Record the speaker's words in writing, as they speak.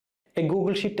a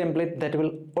Google Sheet template that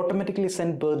will automatically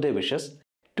send birthday wishes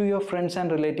to your friends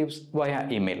and relatives via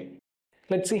email.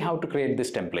 Let's see how to create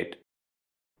this template.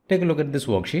 Take a look at this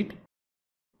worksheet.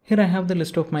 Here I have the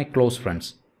list of my close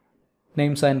friends.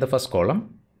 Names are in the first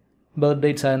column, birth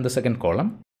dates are in the second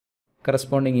column,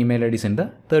 corresponding email IDs in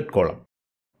the third column.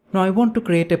 Now I want to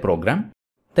create a program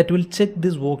that will check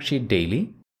this worksheet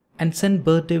daily and send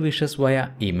birthday wishes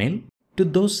via email to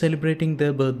those celebrating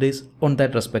their birthdays on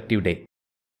that respective day.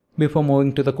 Before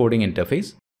moving to the coding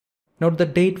interface, note the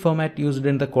date format used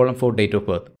in the column for date of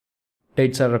birth.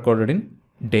 Dates are recorded in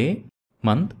day,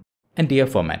 month, and year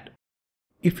format.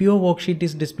 If your worksheet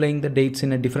is displaying the dates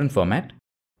in a different format,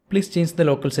 please change the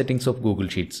local settings of Google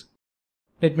Sheets.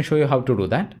 Let me show you how to do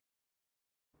that.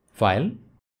 File,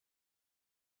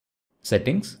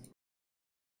 Settings,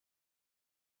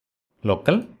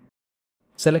 Local,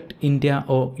 select India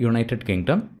or United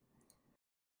Kingdom,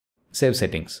 Save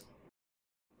Settings.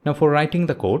 Now for writing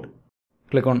the code,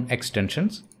 click on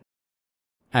Extensions,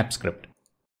 App Script.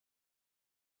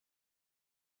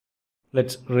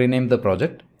 Let's rename the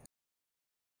project.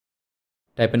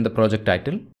 Type in the project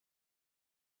title,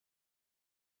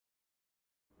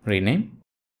 rename.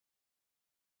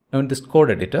 Now in this code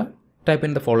editor, type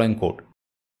in the following code.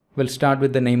 We'll start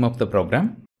with the name of the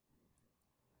program,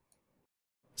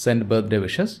 send birthday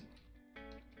wishes,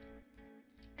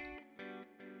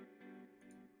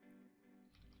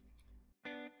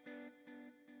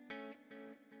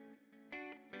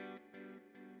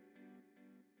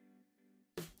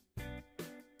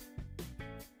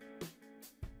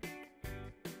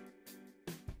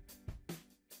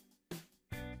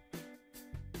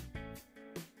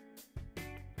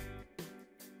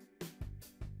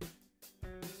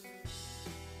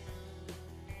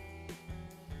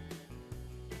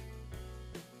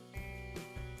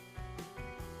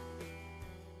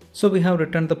 So we have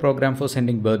written the program for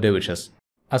sending birthday wishes.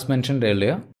 As mentioned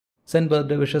earlier, send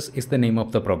birthday wishes is the name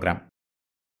of the program.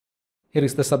 Here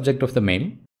is the subject of the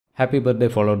mail, happy birthday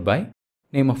followed by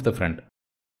name of the friend.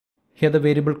 Here the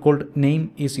variable called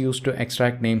name is used to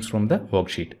extract names from the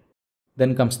worksheet.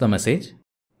 Then comes the message,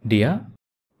 dear,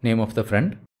 name of the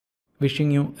friend, wishing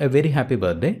you a very happy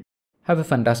birthday, have a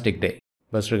fantastic day.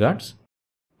 Best regards,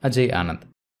 Ajay Anand.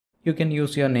 You can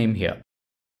use your name here.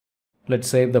 Let's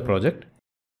save the project.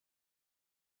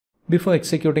 Before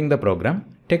executing the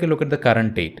program, take a look at the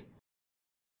current date,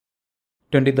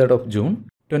 23rd of June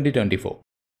 2024.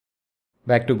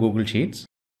 Back to Google Sheets.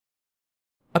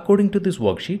 According to this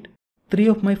worksheet, 3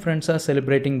 of my friends are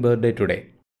celebrating birthday today.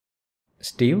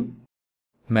 Steve,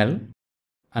 Mel,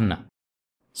 Anna.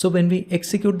 So when we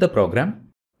execute the program,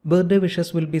 birthday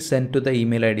wishes will be sent to the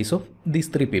email IDs of these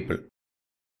 3 people.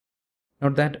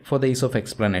 Note that for the ease of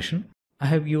explanation, I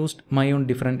have used my own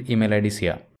different email IDs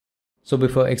here. So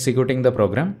before executing the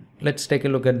program, let's take a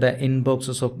look at the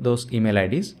inboxes of those email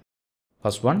IDs.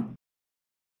 First one,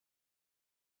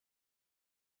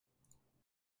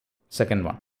 second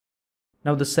one.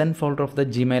 Now the send folder of the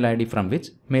Gmail ID from which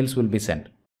mails will be sent.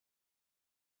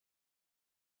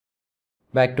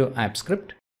 Back to App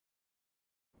Script.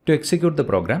 To execute the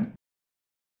program,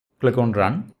 click on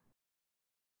Run,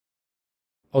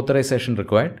 Authorization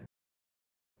required,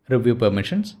 Review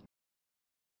permissions.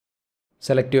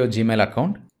 Select your Gmail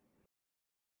account,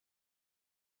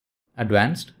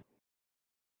 Advanced,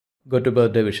 go to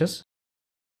Birthday Wishes.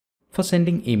 For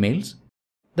sending emails,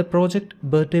 the project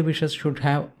Birthday Wishes should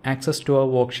have access to our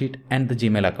worksheet and the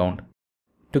Gmail account.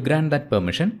 To grant that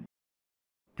permission,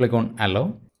 click on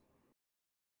Allow.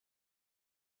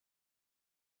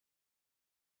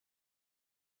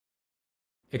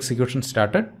 Execution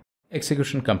started,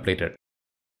 execution completed.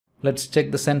 Let's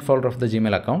check the send folder of the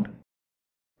Gmail account.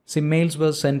 See, mails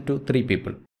were sent to 3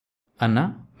 people,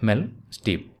 Anna, Mel,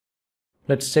 Steve.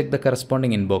 Let's check the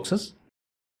corresponding inboxes.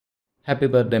 Happy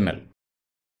birthday, Mel.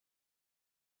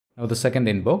 Now the second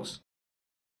inbox.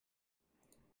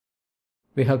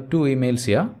 We have 2 emails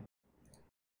here.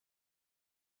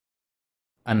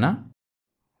 Anna,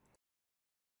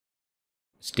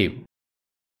 Steve.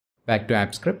 Back to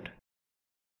App Script.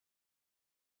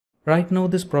 Right now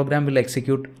this program will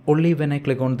execute only when I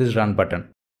click on this Run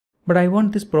button. But I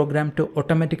want this program to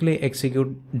automatically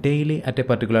execute daily at a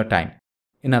particular time.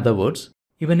 In other words,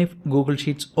 even if Google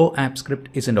Sheets or App Script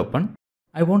isn't open,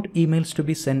 I want emails to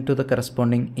be sent to the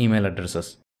corresponding email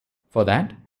addresses. For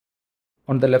that,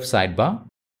 on the left sidebar,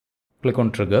 click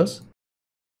on Triggers,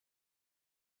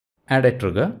 add a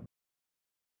trigger.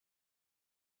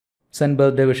 Send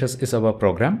birthday wishes is our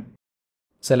program.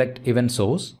 Select event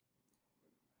source,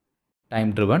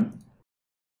 time driven.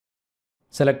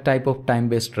 Select type of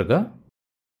time-based trigger,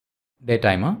 day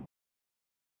timer.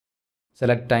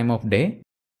 Select time of day.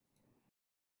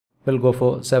 We'll go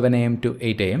for 7 a.m. to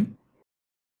 8 a.m.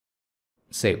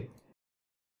 Save.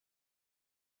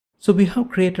 So we have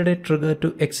created a trigger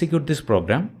to execute this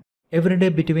program every day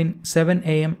between 7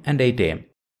 a.m. and 8 a.m.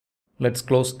 Let's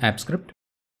close app script.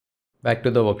 Back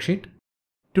to the worksheet.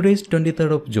 Today is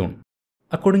 23rd of June.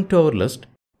 According to our list,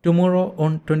 tomorrow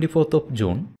on 24th of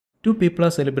June, 2 people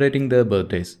are celebrating their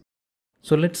birthdays.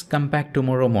 So let's come back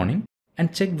tomorrow morning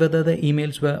and check whether the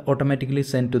emails were automatically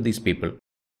sent to these people.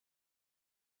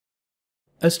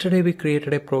 Yesterday we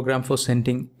created a program for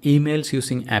sending emails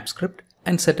using app script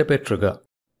and set up a trigger.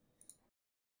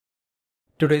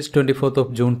 Today is 24th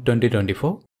of June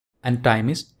 2024 and time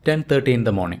is 10:30 in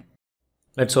the morning.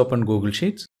 Let's open Google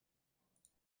Sheets.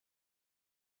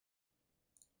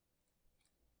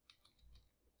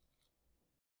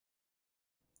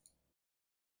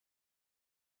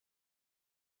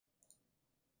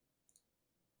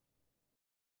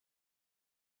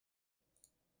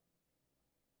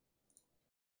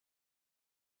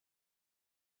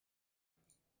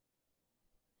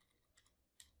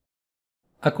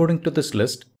 According to this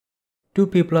list, 2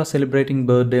 people are celebrating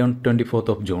birthday on 24th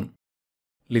of June,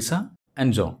 Lisa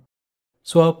and John.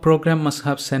 So our program must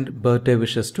have sent birthday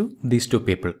wishes to these 2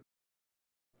 people.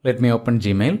 Let me open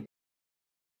Gmail.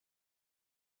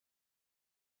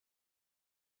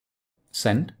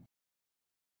 Send.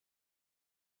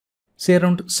 See,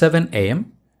 around 7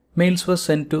 a.m., mails were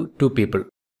sent to 2 people,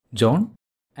 John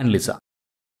and Lisa.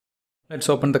 Let's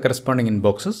open the corresponding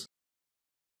inboxes.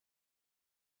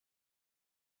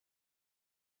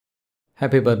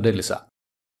 Happy birthday, Lisa.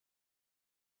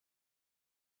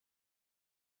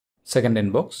 Second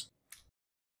inbox.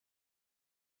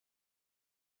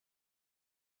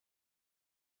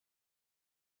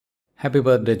 Happy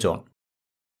birthday, John.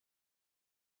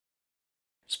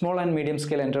 Small and medium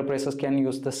scale enterprises can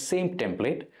use the same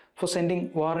template for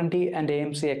sending warranty and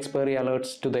AMC expiry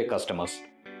alerts to their customers.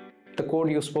 The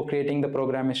code used for creating the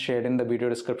program is shared in the video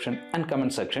description and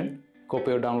comment section.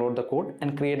 Copy or download the code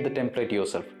and create the template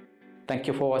yourself. Thank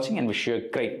you for watching and wish you a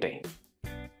great day.